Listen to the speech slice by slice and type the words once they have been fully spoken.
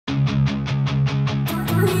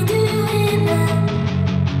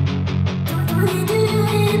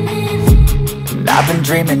been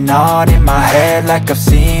dreaming on in my head like I've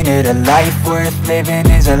seen it. A life worth living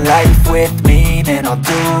is a life with meaning. I'll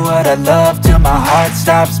do what I love till my heart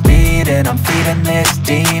stops beating. I'm feeding this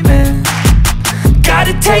demon. Got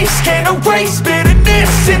a taste, can't erase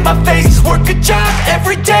bitterness in my face. Work a job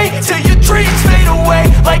every day till your dreams fade away.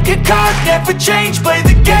 Like a card, never change, play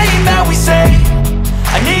the game that we say.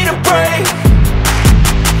 I need a break.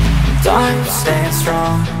 I'm staying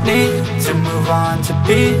strong, need to move on to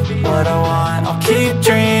be what I want. I'll keep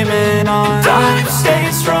dreaming on. I'm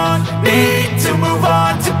staying strong, need to move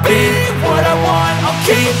on to be what I want. I'll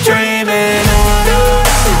keep dreaming on.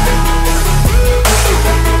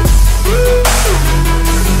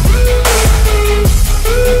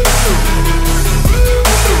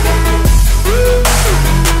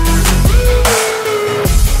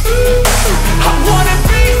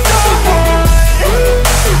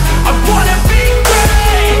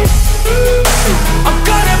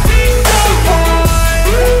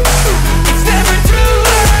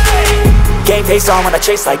 Face on when I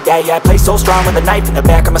chase like that, yeah, I play so strong with a knife in the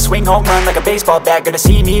back. I'ma swing home run like a baseball bat. Gonna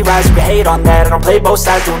see me rise, you can hate on that. I don't play both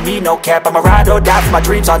sides, don't need no cap. I'ma ride or die for my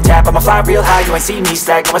dreams on tap. I'ma fly real high, you ain't see me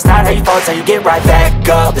slack. No, it's not how you fall, it's how you get right back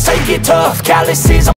up. That's how you get tough, calluses